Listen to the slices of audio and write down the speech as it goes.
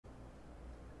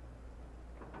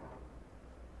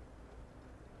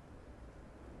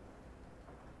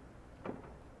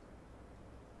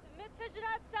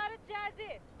الإجراءات صارت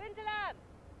جاهزة. بنت العم.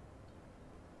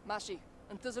 ماشي.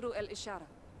 انتظروا الإشارة.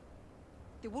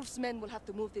 The wolf's men will have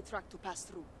to move the truck to pass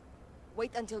through.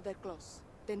 Wait until they're close,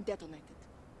 then detonate it.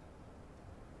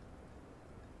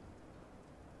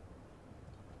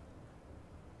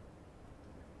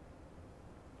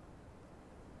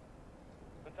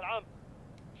 بنت العم،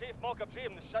 شايف موكب جاي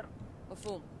من الشرق.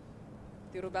 مفهوم.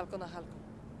 ديروا بالكم على حالكم.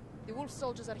 The wolf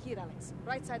soldiers are here, Alex.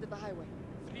 Right side of the highway.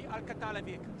 3 Alcatala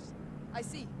vehicles. I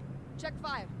see. Check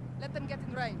fire. Let them get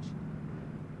in range.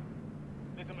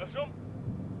 لازم نهجم؟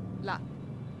 لا.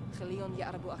 خليهم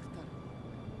يقربوا أكثر.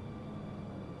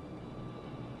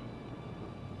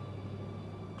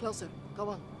 Closer. Go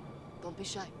on. Don't be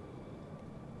shy.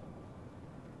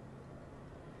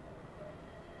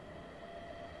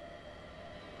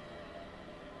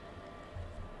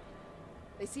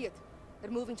 They see it.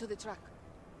 They're moving to the truck.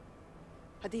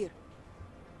 Hadir.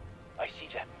 I see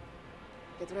them.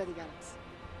 Get ready, Alex.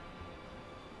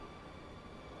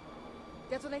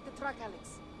 Detonate the truck, Alex.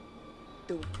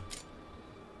 Do it.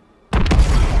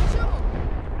 Shoot!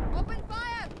 Open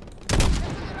fire! Get to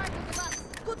the right of the bus.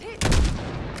 Good hit!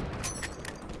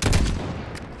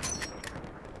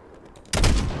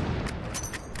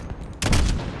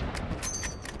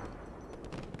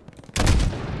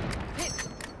 Hit!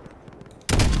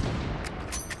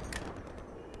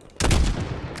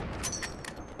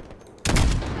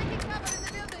 Taking cover in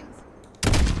the buildings.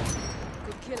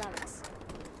 Good kill, Alex.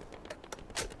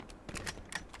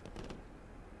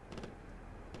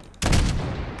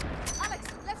 Alex,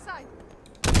 left side.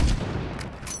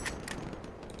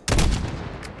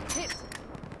 Hit.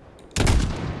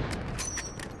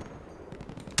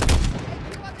 AQ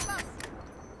on the bus.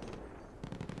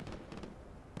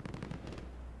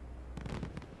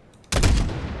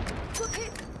 Good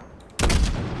hit.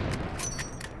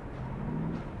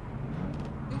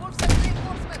 The wolves have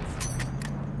reinforcements.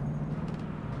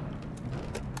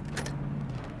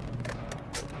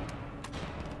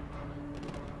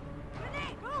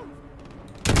 Grenade, move!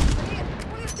 Here,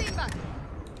 pull your team back.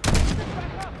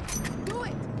 Do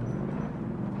it.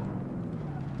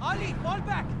 Ali, fall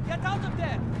back! Get out of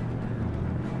there!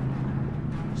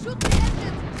 Shoot the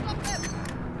engines. Stop them.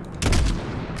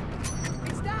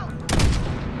 It's down.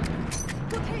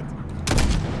 Good hit.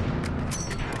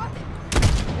 Got it.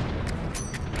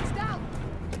 It's down.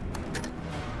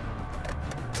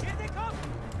 Here they come!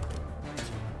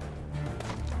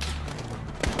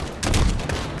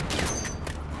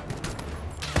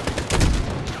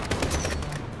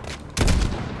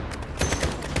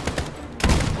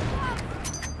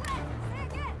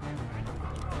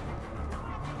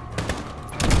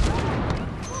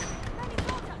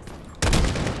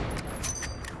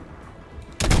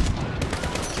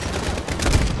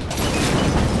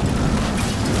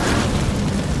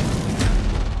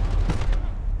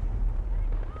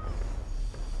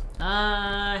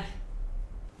哎，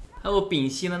我屏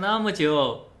息了那么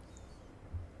久。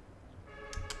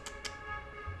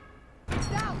 It's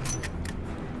down.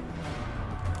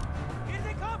 Here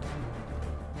they come!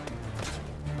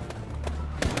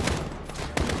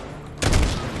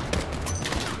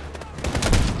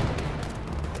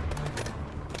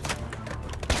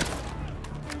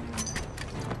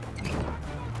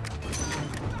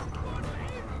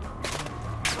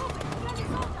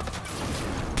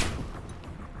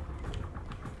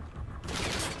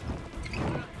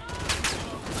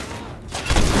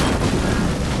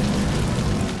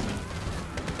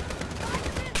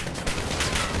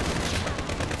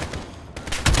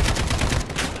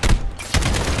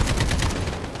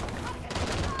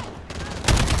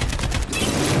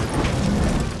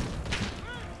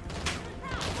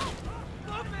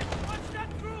 Watch that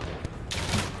group!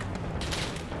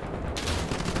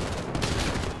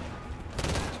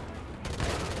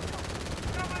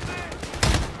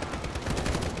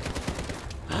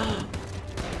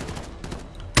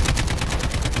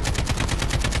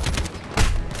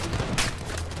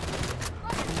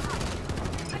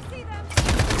 I see them.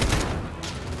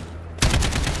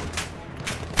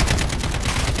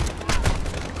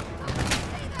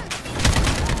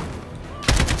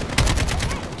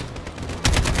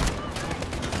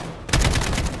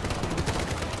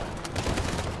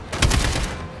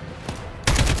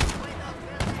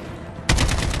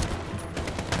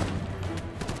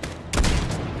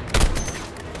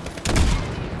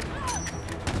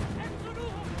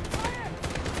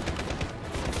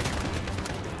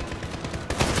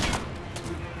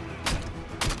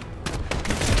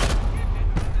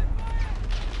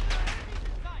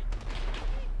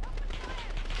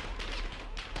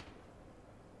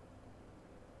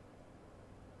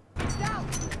 It's down.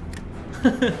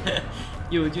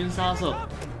 友军杀手，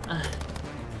哎。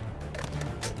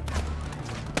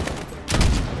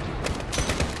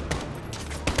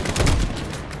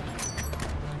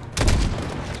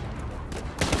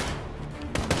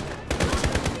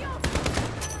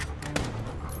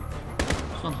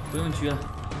不用狙了，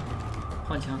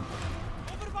换枪，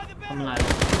他们来了。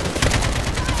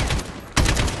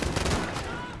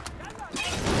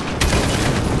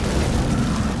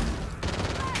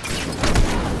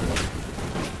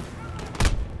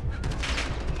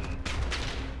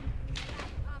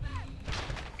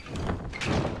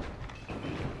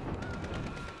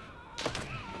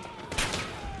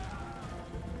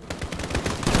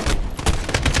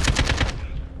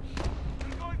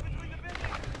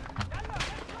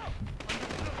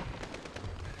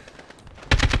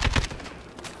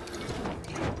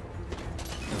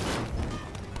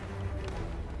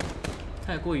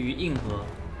 太过于硬核，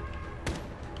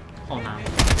好难。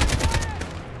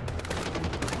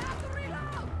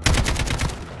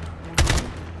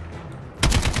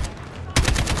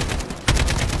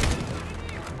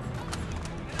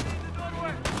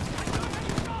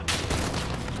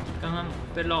刚刚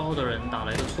被绕后的人打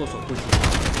了一个措手不及，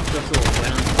这次我不会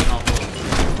让他们绕后了。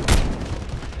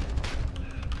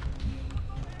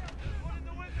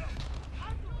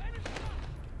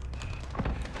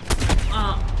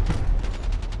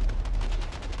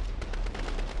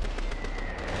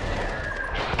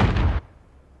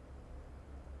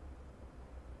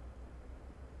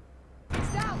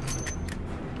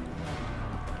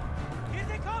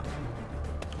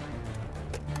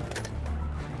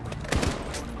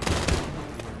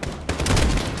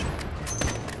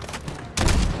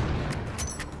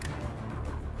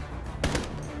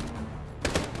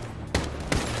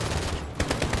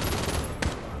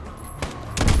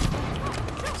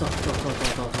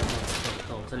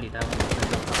 走，这里待会儿马上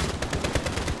就到。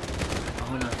然后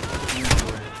呢，有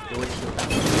人给我起弹，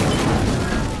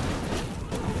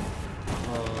然后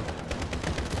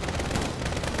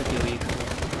再丢一颗，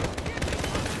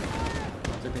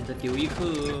这边再丢一颗。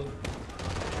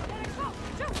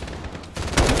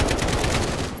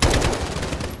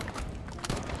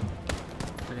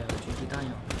这里还有狙击弹药，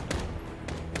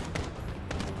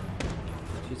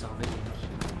我去找个掩体。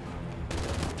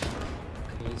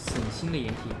 省心的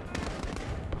掩体，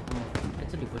然后，哎，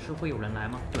这里不是会有人来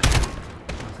吗？对，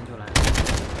马上就来了。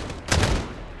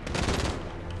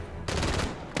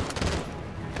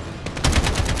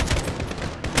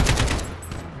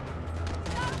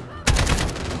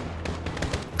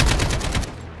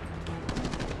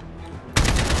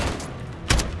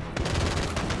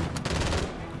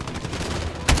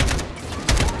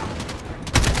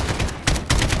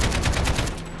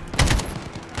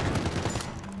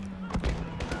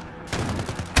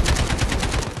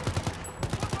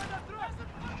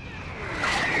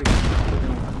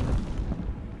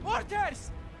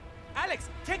Alex,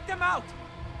 take them out!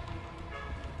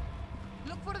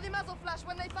 Look for the muzzle flash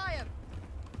when they fire.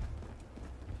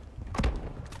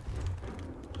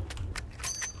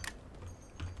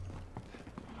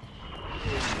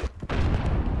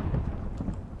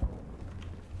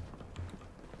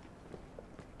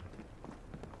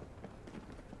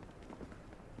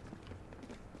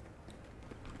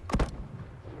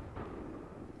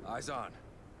 Eyes on.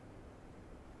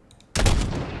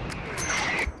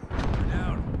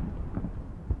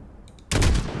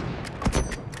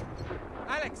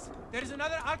 Alex, there is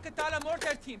another Al-Qatala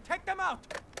mortar team. Take them out!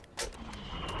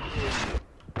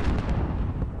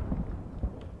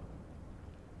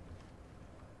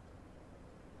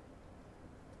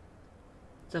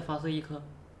 再发射一颗。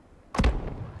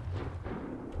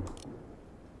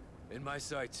In my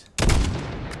sights.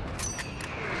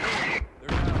 They're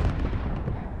down.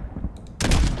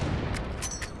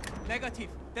 Negative.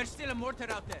 There's still a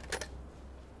mortar out there.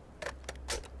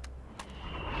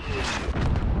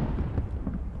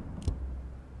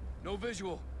 No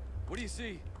visual. What do you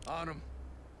see? On him.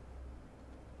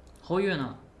 好远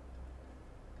啊！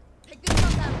 Take this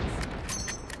truck, Alex.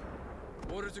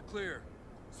 Orders are clear.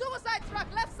 Suicide truck,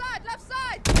 left side, left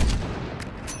side!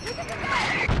 Look at the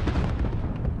guy!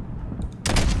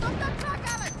 Stop that truck,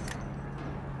 Alex!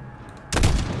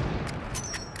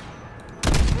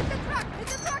 Hit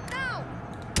the truck now!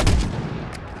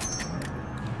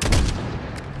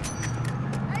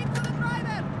 Aim for the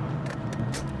driver!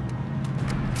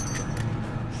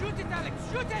 Shoot it, Alex!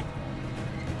 Shoot it!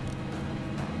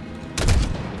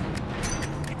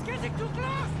 It's getting too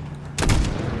close!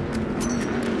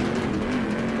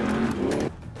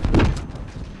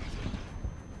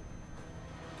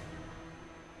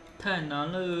 太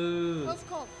难了， Close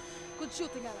call. Good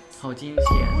shooting, Alex. 好惊险！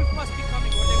 Wolf must be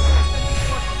coming or they will send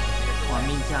reinforcements. 玩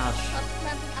命驾驶。 Stop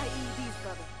planting IEDs,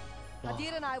 brother. Wow.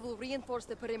 Hadir and I will reinforce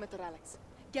the perimeter, Alex.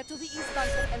 Get to the east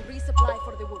bunker and resupply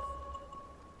for the wolf.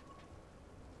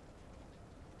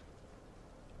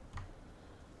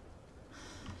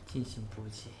 进行补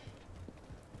给。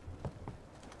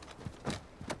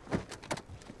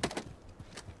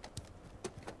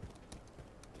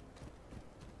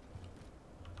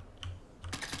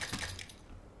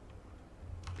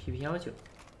PP19，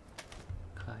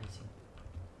可还行，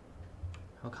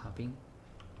还有卡宾。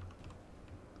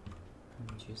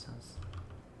MG30，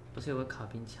不是有个卡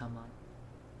宾枪吗？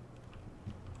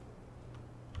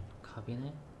卡宾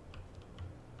呢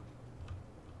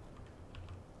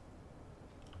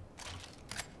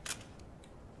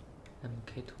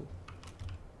？MK2。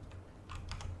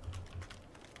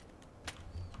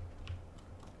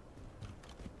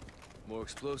 More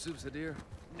explosives, Hadir?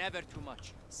 Never too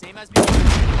much. Same as before.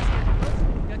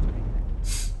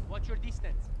 Detonate. Watch your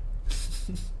distance.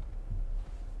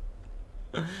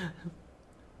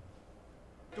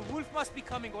 The wolf must be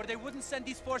coming, or they wouldn't send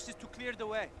these forces to clear the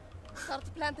way. Start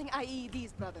planting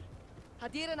IEDs, brother.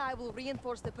 Hadir and I will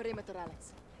reinforce the perimeter,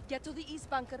 Alex. Get to the east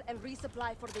bunker and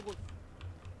resupply for the wolf.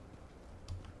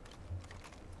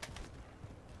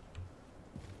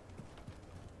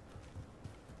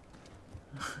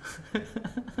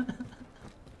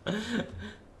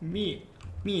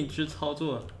 蜜汁操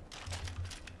作，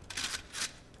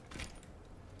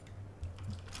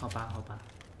好吧，好吧。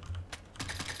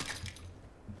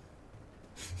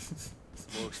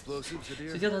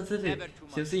谁叫他这里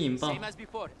就是引爆。 Same as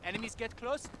before. Enemies get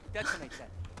close, detonate them.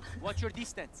 Watch your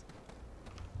distance.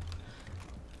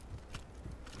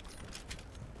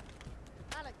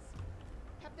 Alex,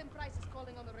 Captain Price is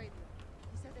calling on the radio.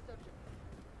 He said it's urgent.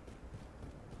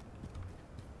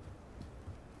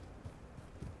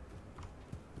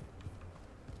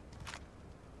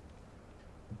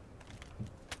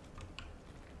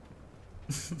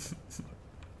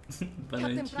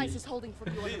 Captain Price is holding for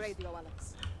you on the radio,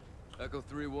 Alex. Echo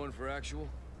 3-1 for actual.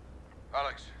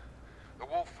 Alex, the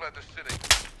wolf fled the city.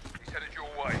 He's headed your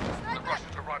way. The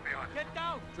Russians are right behind. Get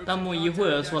down. 弹幕一会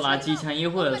儿说拿机枪，一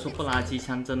会儿说不拿机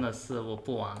枪，真的是我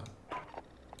不玩了。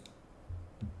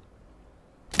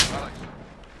 Alex,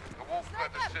 the wolf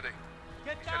fled the city.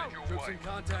 Get He's down. headed your Troops way. in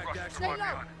contact, The Russians actual. are Stay right low.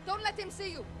 behind. Don't let him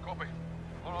see you. Copy.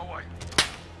 On our way.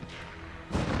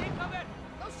 Keep cover.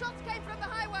 Those shots came from the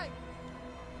highway.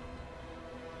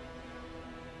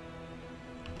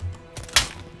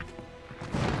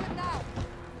 Good now.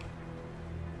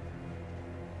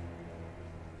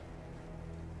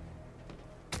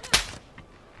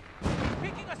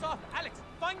 Picking us off. Alex,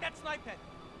 find that sniper.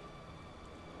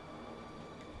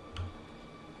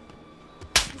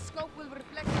 The scope will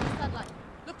reflect in the sunlight.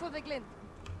 Look for the glint.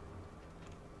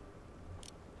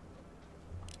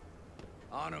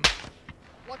 On him.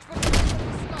 Watch for the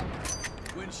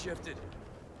scope. Wind shifted.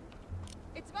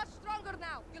 It's much stronger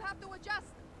now. You'll have to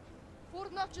adjust. 4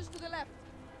 notches to the left.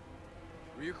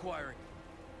 Reacquiring.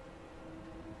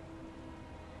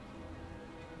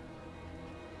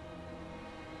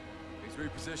 He's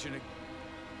repositioning.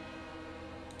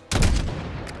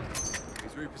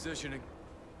 He's repositioning.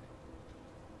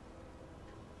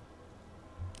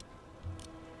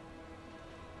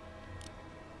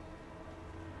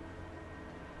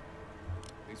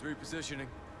 He's repositioning.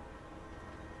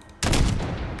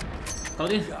 搞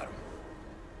定。 Got him.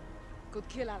 Good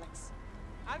kill, Alex.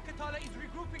 Al-Qatala is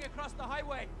regrouping across the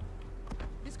highway.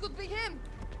 This could be him.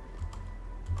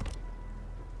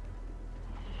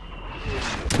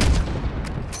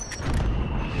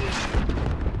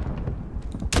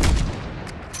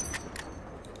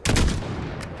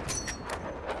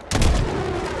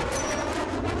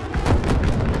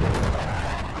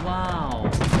 Wow，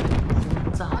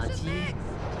炸机。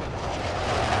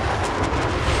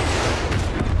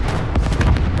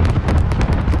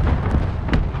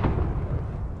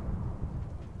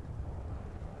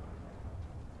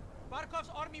 Barkov's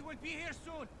army will be here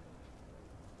soon.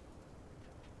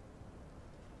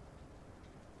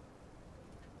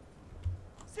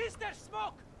 Sister,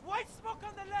 smoke! White smoke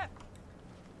on the left!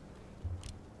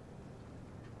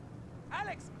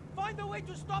 Alex, find a way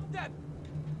to stop them!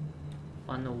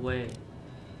 Find a way.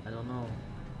 I don't know.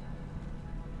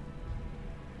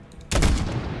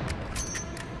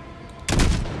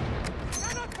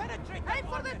 Cannot penetrate! Aim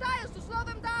for the dials to slow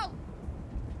them down.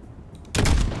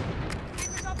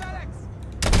 Keep it up, Alex!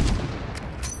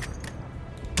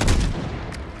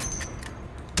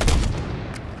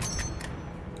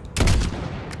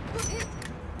 Good hit.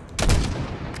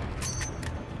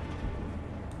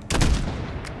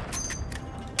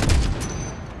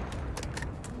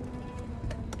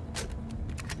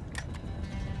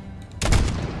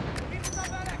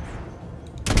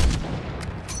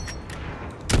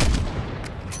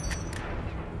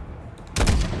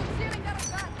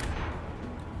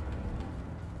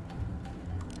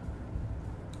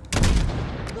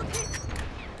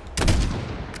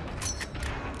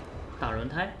 打轮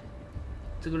胎，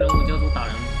这个任务叫做打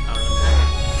轮胎。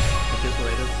我解锁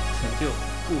了一个成就，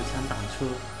步枪挡车。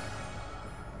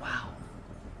哇哦！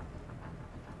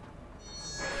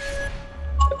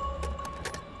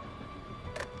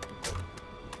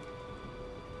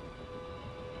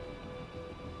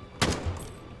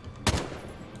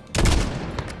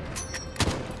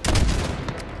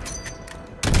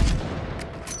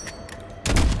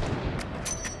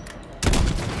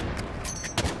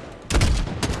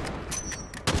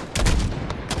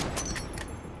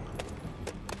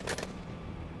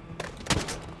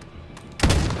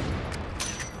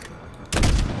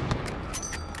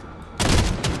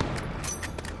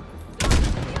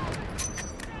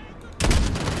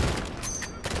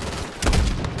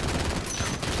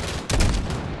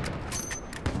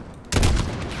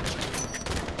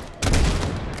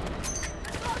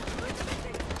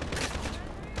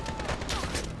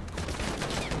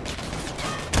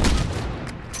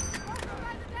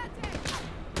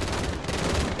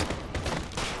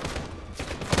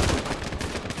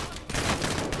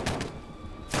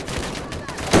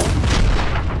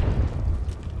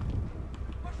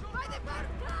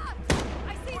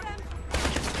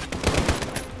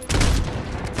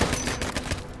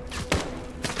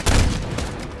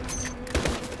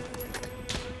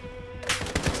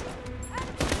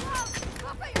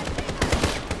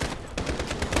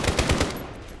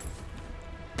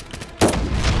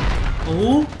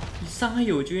伤害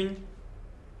友军，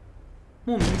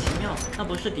莫名其妙，那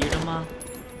不是敌人吗？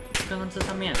刚刚这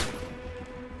上面，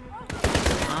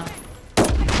啊？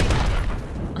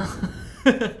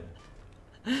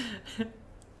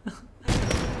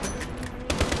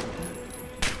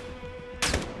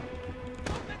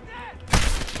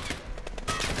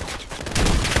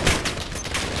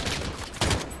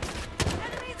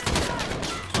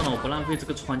算了，我不浪费这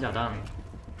个穿甲弹了。